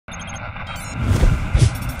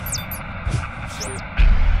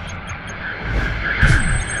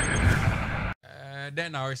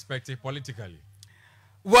then I respect it politically.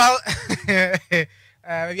 Well,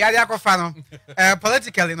 we are fan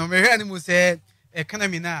politically. No, me hear say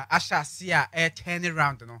economy na asha sia turn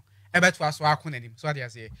around no. Ebe to aso akonanim. So what they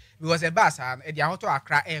say because a bus and e dia hoto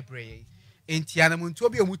akra airbre. Enti anamuntu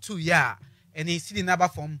obi omutu ya eni sidi naba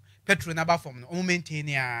form petrol naba form no o maintain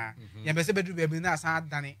ya ya be se bedu be na san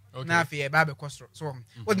dane na afi e ba be kosoro so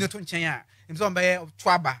what no to nchen ya nso be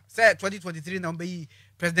twaba say 2023 na be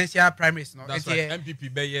presidential primaries no that's right.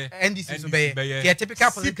 MPP be ye NDC so be ye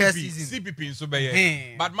typical political season CPP so be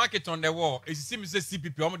ye but market on the wall it seems say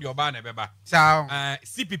CPP omo de oba na beba so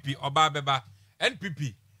CPP oba beba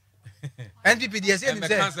NPP NPP dey say him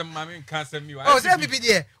say cancer me oh say NPP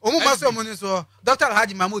dey omo ma so omo ni so Dr.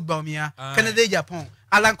 Alhaji Mahmoud Baumia Canada Japan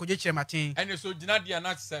Alan Kojeche Martin and so dina dia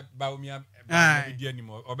not say Baumia be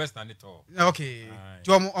anymore or best stand it all okay to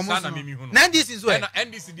omo NDC is where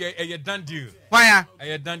NDC dey a done deal why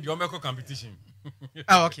a done deal omeko competition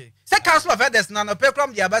oh okay say council of elders na no pay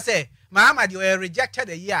from dia ba say Mahama dey rejected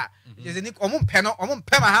a year is ni omo pɛ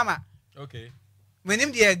Mahama okay when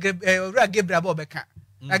him dey Gabriel Bobeka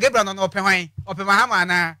na Gabriel no open Mahama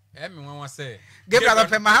na me wan say Gabriel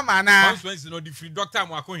open Mahama na once no the free doctor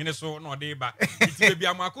amako hene so no dey ba it be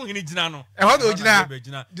amako hene gina no e ho do gina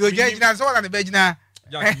do gina so na be gina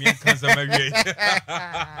just me cancer mawie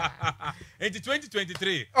in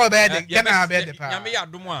 2023 oh be dey na be dey pa ya me ya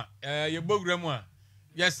dom a ye bogura mu a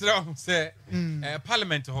yesra say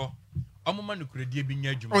parliament ho omoma no kuradie bi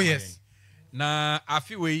nya adwuma oh yes na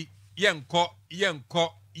afi we yenko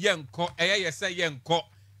yese yenko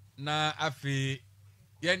na afi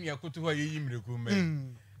yen yakutu ho yeyi mreku me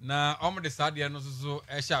na omde sade no so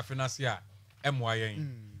ehya afinase a emoa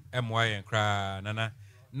yen kra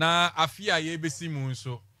na afi a ye besi mu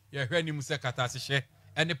nso ye hwe ni mu se kata hye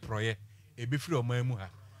ene proye ebefiri omamu ha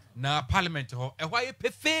na parliament ho ehwa ye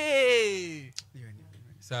pefe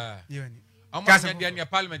sa Amanya dia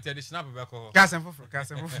parliament ya de Schnapp be ko. Kasem foforo.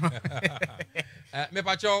 Me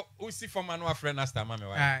pacho usi former no afre na star ma me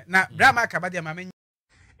wa. Na Brahma Kabadia ma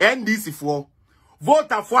NDC for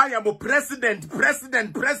vote for I am president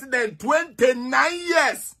 29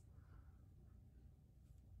 years.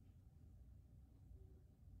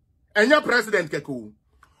 Enya president keku.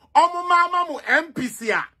 Omo mama mu MPC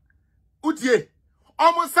a. Utie.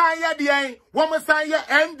 Omo san ye de womo san ye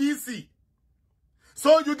NDC.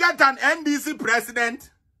 So you get an NDC president,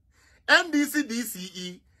 NDC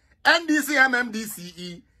DCE, NDC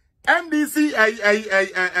MMDCE, NDC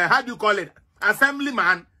how do you call it?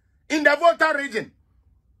 Assemblyman in the voter region.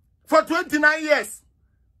 For 29 years,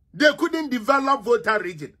 they couldn't develop voter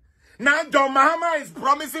region. Now John Mahama is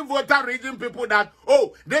promising voter region people that,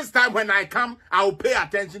 oh, this time when I come, I will pay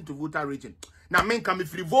attention to voter region. Now men come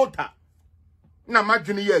free voter. Now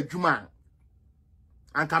imagine ye Juma.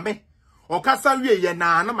 And come Okasa ye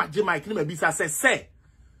na majima ikini bisa say,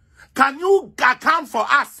 can you account for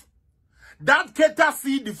us that Keta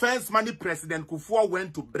Sea defense money President Kufuor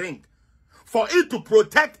went to bring for it to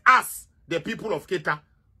protect us, the people of Keta?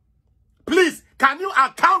 Please, can you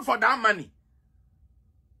account for that money?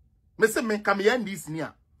 Mese me come here this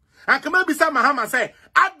near. And come bisa Mahama say,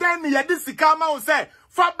 aden ye disikama say,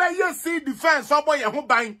 for be ye sea defense so boy ye ho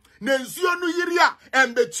ban na nsuo no yiria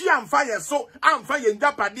embechi amfa ye so amfa ye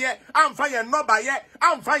njapade amfa ye nobaye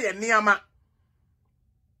amfa ye niama.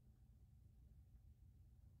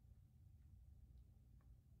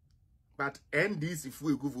 But NDC if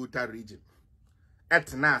we go voter region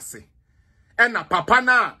etnase ena papa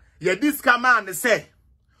na ye diskama ne say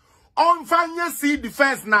onfa ye sea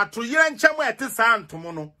defense na to yire nchemu etesa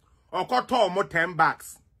antomo no okoto omo 10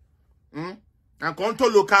 bags and konto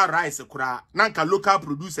local rice kura nanka local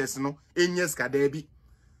producers no enyes kadebi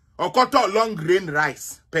okoto long grain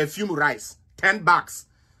rice perfume rice 10 bags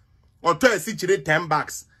oto esichire 10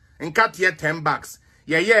 bags nkatie 10 bags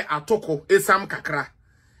ye atoko esam kakra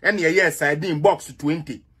en ye sardine box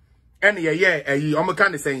 20 en ye ayi omeka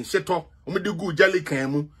ne sen sheto omde gu jelly kan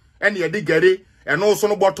mu en ye de gare en also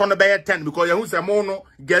no botto no be 10 because ye hu se mo no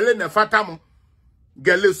gele na fatam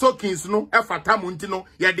gele soakings no efata mu ntino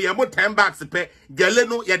ye de yemo 10 bags pe gele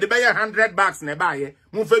no ye de be 100 bags na ba ye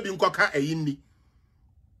mu fa bi nkoka ayini.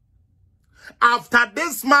 After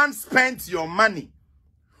this man spent your money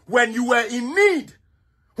when you were in need,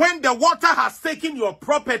 when the water has taken your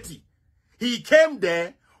property, he came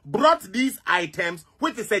there, brought these items,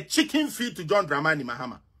 which is a chicken feed to John Dramani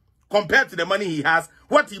Mahama. Compared to the money he has,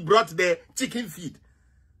 what he brought there, chicken feed.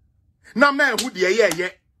 Now man who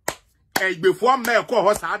the before me ko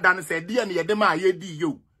ho sa dan said, "Dear, ye de ma ye di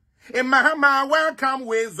you." Mahama welcome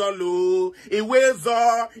Wezolo.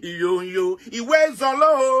 Iwezo yo.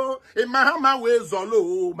 Iwezolo. Mahama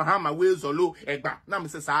Wezolo. Mahama Wezolo. Egba. Na me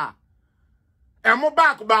say sa. Emo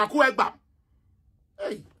back egba.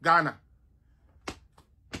 Hey, Ghana.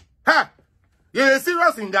 Ha! You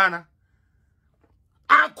serious in Ghana?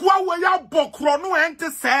 Akwa we ya bokro no ente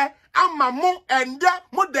se ama mo ende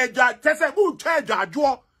mo deja tese bu twa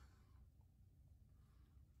dwadwo.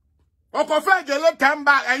 Okofa gele 10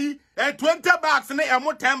 bags 20 bags ne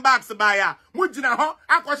emo 10 bags ba ya. Mo gina ho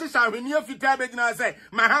akwose hwani afita be gina se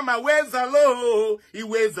Mahama Wezolo.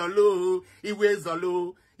 Iwezolo.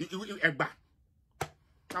 Egba.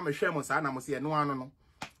 Na me hwe mo sa na mo se no ano no.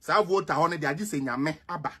 Sa voter ho ne de agi se nyame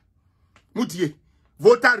aba. Mutie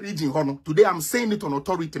voter region hono. Today I'm saying it on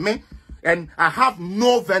authority, man, and I have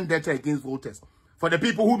no vendetta against voters. For the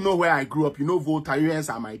people who know where I grew up, you know Voltarians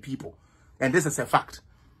are my people, and this is a fact.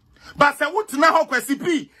 But say what na ho kwesi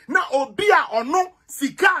pi na obi a ono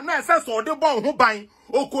sika na ese so de bon ho ban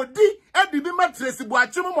okodi edibi matresi bu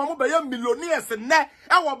achi mo be ya millionaires ne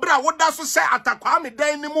e wo bra wo da so hye atakwa me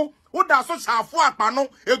dan ni mu wo da so hyafo apa no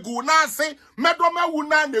egu na ase medoma wu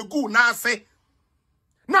na egu na ase.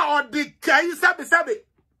 Now, the kai sabi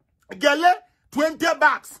gele 20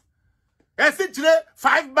 bags. Esichile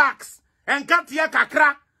 5 bags. And katia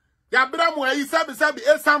kakra. Ya bramu e sabi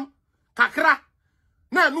esam kakra.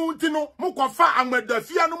 Na nuntino mukofa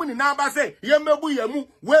angmedafia no ni na ba say yemebu yemu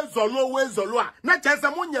wezolo a. Na chese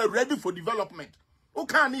munye ready for development.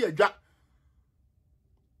 Uka ni yedwa.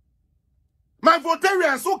 My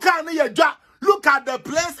votarians uka ni yedwa. Look at the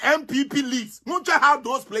place MPP leads. Munche how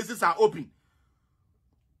those places are open.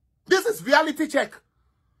 This is reality check.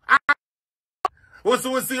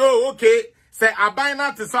 Oh, okay. Say, I buy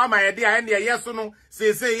not to saw my idea and yes or no.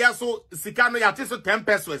 Say, yes, so Sikano Yatiso 10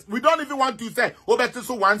 pesos. We don't even want to say, oh, better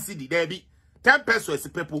so 1 CD, there be 10 pesos,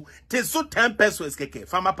 people. Teso 10 pesos, keke.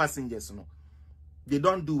 Farmer passengers, no. They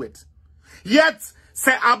don't do it. Yet,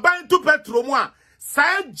 say, I buy 2 petrol more.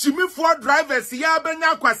 Say, Jimmy Ford drivers, ya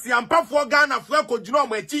benya kwasi, ampa for Ghana, for Kojino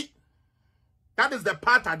Mechi. That is the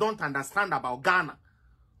part I don't understand about Ghana.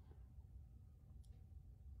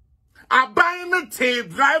 I buy the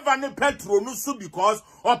driver the petrol no so because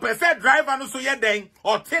or per se driver no so ye den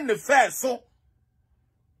or ten the fare so.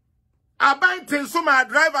 I buy ten so my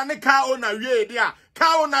driver the car owner we there.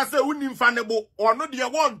 Car owner say unim fanable or no dia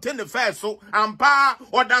want ten the fare so and pa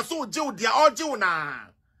or da so jiw dia or jiw na.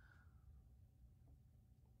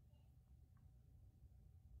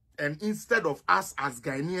 And instead of us as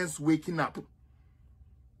Ghanaians waking up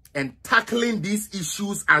and tackling these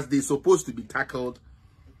issues as they're supposed to be tackled,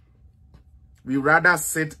 we rather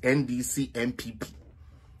sit NDC MPP.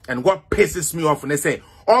 And what pisses me off when they say,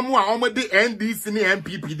 Omo the NDC ni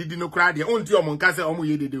MPP did no cry there. Only Omo can say Omo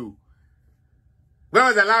ye they do. When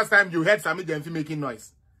was the last time you heard Sami Demfi making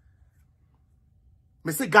noise?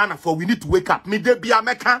 Me say Ghana for we need to wake up. Me de be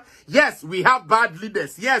America. Yes, we have bad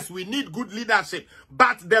leaders. Yes, we need good leadership.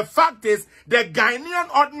 But the fact is, the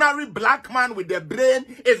Ghanaian ordinary black man with the brain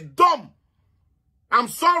is dumb. I'm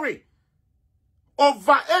sorry.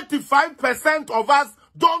 Over 85% of us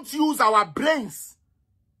don't use our brains.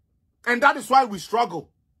 And that is why we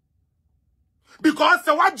struggle. Because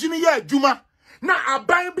the what Jimmy Juma na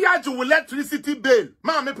aban biaji will electricity bill.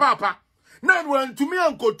 Mama papa. Na when to me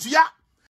uncle tia